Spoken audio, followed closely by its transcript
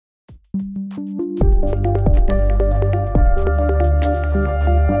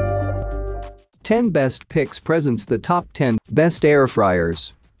Ten Best Picks presents the top 10 best air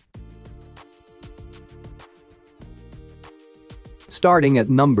fryers. Starting at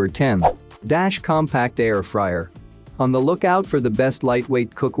number 10. Dash Compact Air Fryer. On the lookout for the best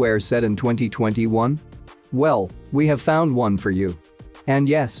lightweight cookware set in 2021? Well, we have found one for you. And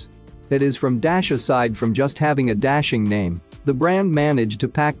yes, it is from Dash. Aside from just having a dashing name, the brand managed to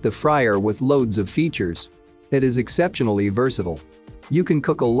pack the fryer with loads of features. It is exceptionally versatile. You can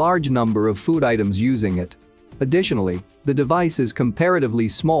cook a large number of food items using it. Additionally, the device is comparatively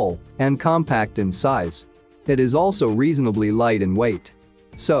small and compact in size. It is also reasonably light in weight.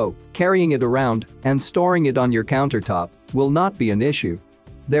 So, carrying it around and storing it on your countertop will not be an issue.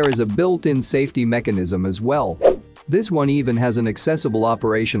 There is a built-in safety mechanism as well. This one even has an accessible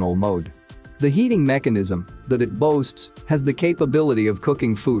operational mode. The heating mechanism that it boasts has the capability of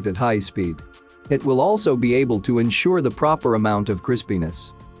cooking food at high speed. It will also be able to ensure the proper amount of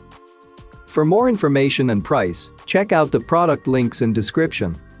crispiness. For more information and price, check out the product links in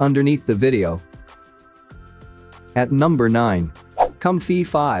description underneath the video. At number 9. Comfy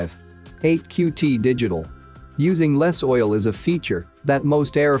 5. 8QT Digital. Using less oil is a feature that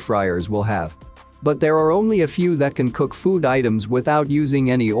most air fryers will have. But there are only a few that can cook food items without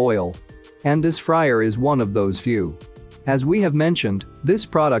using any oil. And this fryer is one of those few. As we have mentioned, this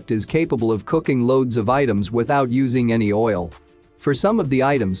product is capable of cooking loads of items without using any oil. For some of the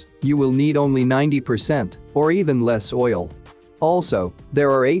items, you will need only 90% or even less oil. Also,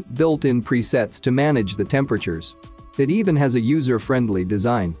 there are 8 built-in presets to manage the temperatures. It even has a user-friendly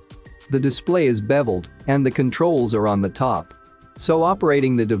design. The display is beveled and the controls are on the top. So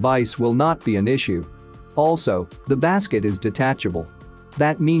operating the device will not be an issue. Also, the basket is detachable.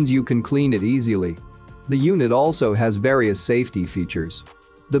 That means you can clean it easily. The unit also has various safety features.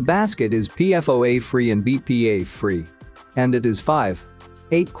 The basket is PFOA-free and BPA-free. And it is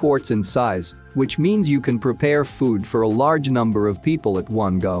 5.8 quarts in size, which means you can prepare food for a large number of people at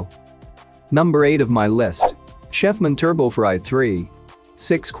one go. Number 8 of my list. Chefman TurboFry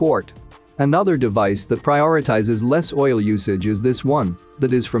 3.6 quart. Another device that prioritizes less oil usage is this one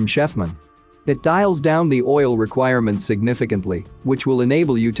that is from Chefman. It dials down the oil requirement significantly, which will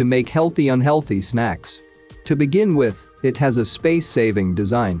enable you to make healthy-unhealthy snacks. To begin with, it has a space-saving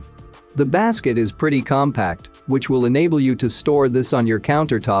design. The basket is pretty compact, which will enable you to store this on your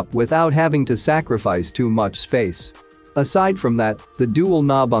countertop without having to sacrifice too much space. Aside from that, the dual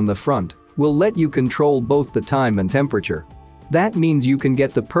knob on the front will let you control both the time and temperature. That means you can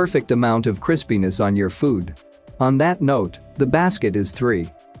get the perfect amount of crispiness on your food. On that note, the basket is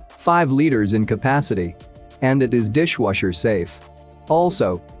 3.5 liters in capacity. And it is dishwasher safe.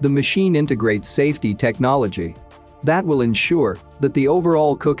 Also, the machine integrates safety technology that will ensure that the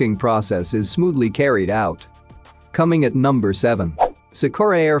overall cooking process is smoothly carried out. Coming at number 7.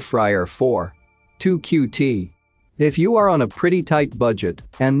 Sakura Air Fryer 4.2QT. If you are on a pretty tight budget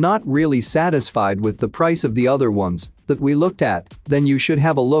and not really satisfied with the price of the other ones that we looked at, then you should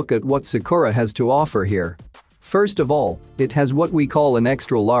have a look at what Sakura has to offer here. First of all, it has what we call an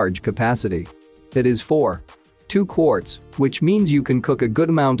extra large capacity. It is 4.2 quarts, which means you can cook a good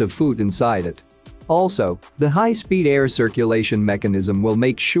amount of food inside it. Also, the high-speed air circulation mechanism will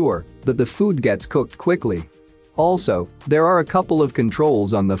make sure that the food gets cooked quickly. Also, there are a couple of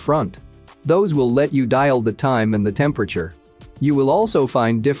controls on the front. Those will let you dial the time and the temperature. You will also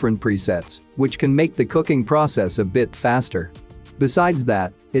find different presets, which can make the cooking process a bit faster. Besides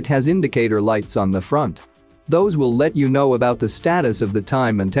that, it has indicator lights on the front. Those will let you know about the status of the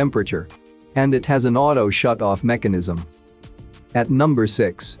time and temperature. And it has an auto shut-off mechanism. At number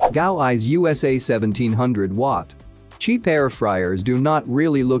 6. GoWISE USA 1700 watt. Cheap air fryers do not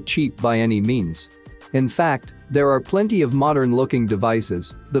really look cheap by any means. In fact, there are plenty of modern-looking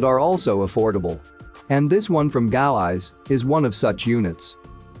devices that are also affordable. And this one from GoWISE is one of such units.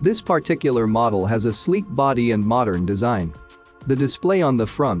 This particular model has a sleek body and modern design. The display on the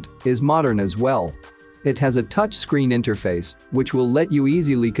front is modern as well. It has a touch-screen interface, which will let you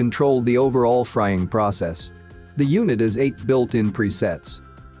easily control the overall frying process. The unit has 8 built-in presets.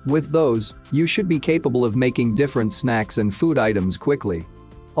 With those, you should be capable of making different snacks and food items quickly.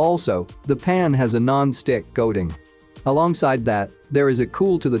 Also, the pan has a non-stick coating. Alongside that, there is a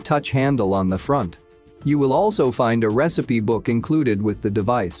cool-to-the-touch handle on the front. You will also find a recipe book included with the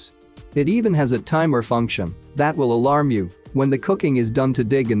device. It even has a timer function that will alarm you when the cooking is done to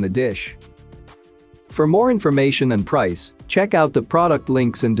dig in the dish. For more information and price, check out the product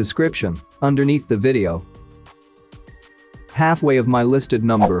links in description underneath the video. Halfway of my listed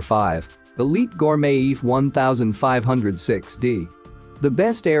number 5. Elite Gourmet EF 1506D. The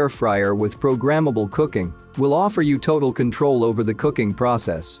best air fryer with programmable cooking will offer you total control over the cooking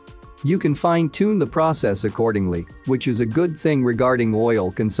process. You can fine-tune the process accordingly, which is a good thing regarding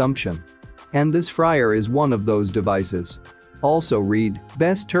oil consumption. And this fryer is one of those devices. Also read,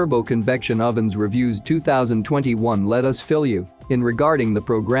 Best Turbo Convection Ovens Reviews 2021. Let us fill you in regarding the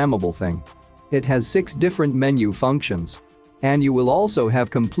programmable thing. It has 6 different menu functions. And you will also have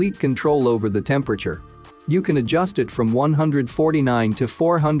complete control over the temperature. You can adjust it from 149 to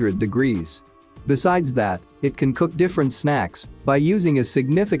 400 degrees. Besides that, it can cook different snacks by using a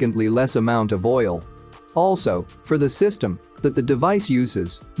significantly less amount of oil. Also, for the system that the device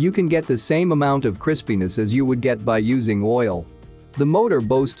uses, you can get the same amount of crispiness as you would get by using oil. The motor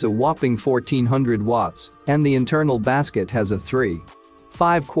boasts a whopping 1400 watts, and the internal basket has a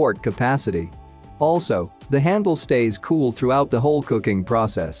 3.5 quart capacity. Also, the handle stays cool throughout the whole cooking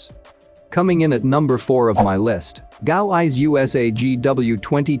process. Coming in at number 4 of my list, GoWISE USA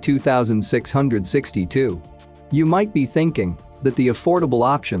GW22662. You might be thinking that the affordable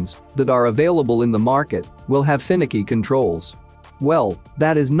options that are available in the market will have finicky controls. Well,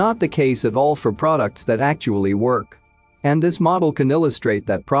 that is not the case at all for products that actually work. And this model can illustrate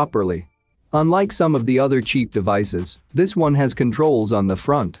that properly. Unlike some of the other cheap devices, this one has controls on the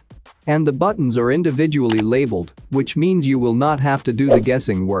front. And the buttons are individually labeled, which means you will not have to do the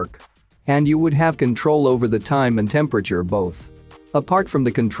guessing work. And you would have control over the time and temperature both. Apart from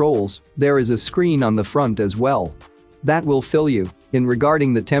the controls, there is a screen on the front as well. That will fill you in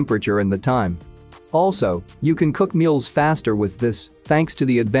regarding the temperature and the time. Also, you can cook meals faster with this thanks to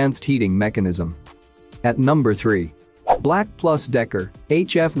the advanced heating mechanism. At number 3. BLACK+DECKER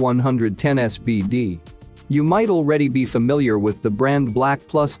HF110SBD. You might already be familiar with the brand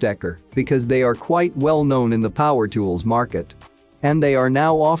BLACK+DECKER because they are quite well known in the power tools market. And they are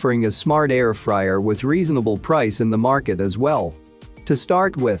now offering a smart air fryer with reasonable price in the market as well. To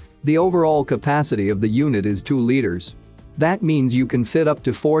start with, the overall capacity of the unit is 2 liters. That means you can fit up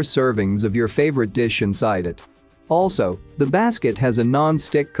to 4 servings of your favorite dish inside it. Also, the basket has a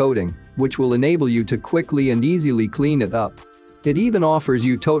non-stick coating, which will enable you to quickly and easily clean it up. It even offers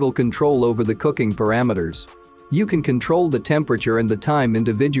you total control over the cooking parameters. You can control the temperature and the time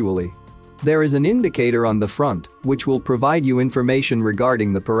individually. There is an indicator on the front, which will provide you information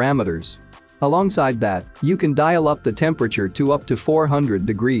regarding the parameters. Alongside that, you can dial up the temperature to up to 400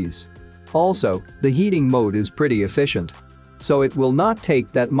 degrees. Also, the heating mode is pretty efficient. So it will not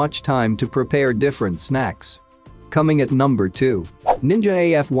take that much time to prepare different snacks. Coming at number 2. Ninja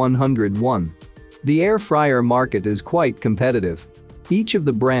AF101. The air fryer market is quite competitive. Each of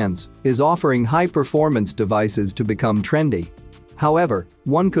the brands is offering high-performance devices to become trendy. However,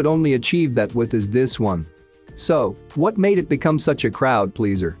 one could only achieve that with this one. So, what made it become such a crowd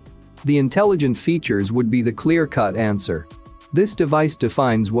pleaser? The intelligent features would be the clear-cut answer. This device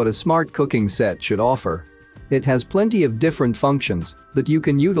defines what a smart cooking set should offer. It has plenty of different functions that you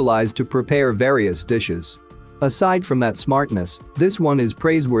can utilize to prepare various dishes. Aside from that smartness, this one is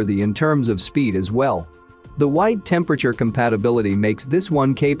praiseworthy in terms of speed as well. The wide temperature compatibility makes this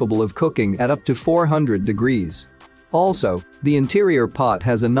one capable of cooking at up to 400 degrees. Also, the interior pot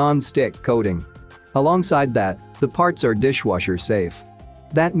has a non-stick coating. Alongside that, the parts are dishwasher safe.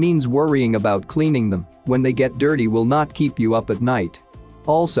 That means worrying about cleaning them when they get dirty will not keep you up at night.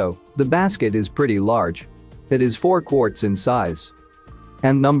 Also, the basket is pretty large. It is 4 quarts in size.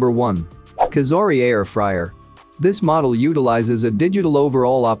 And number 1. COSORI Air Fryer. This model utilizes a digital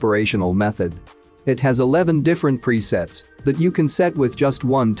overall operational method. It has 11 different presets that you can set with just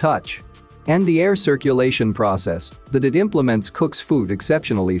one touch. And the air circulation process that it implements cooks food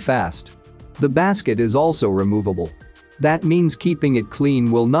exceptionally fast. The basket is also removable. That means keeping it clean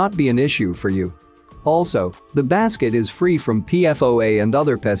will not be an issue for you. Also, the basket is free from PFOA and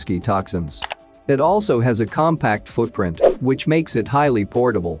other pesky toxins. It also has a compact footprint, which makes it highly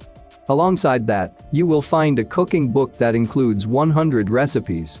portable. Alongside that, you will find a cooking book that includes 100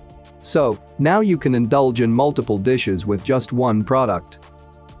 recipes. So, now you can indulge in multiple dishes with just one product.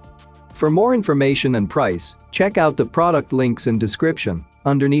 For more information and price, check out the product links in description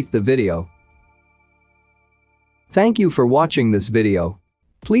underneath the video. Thank you for watching this video.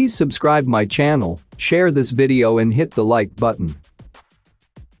 Please subscribe my channel, share this video and hit the like button.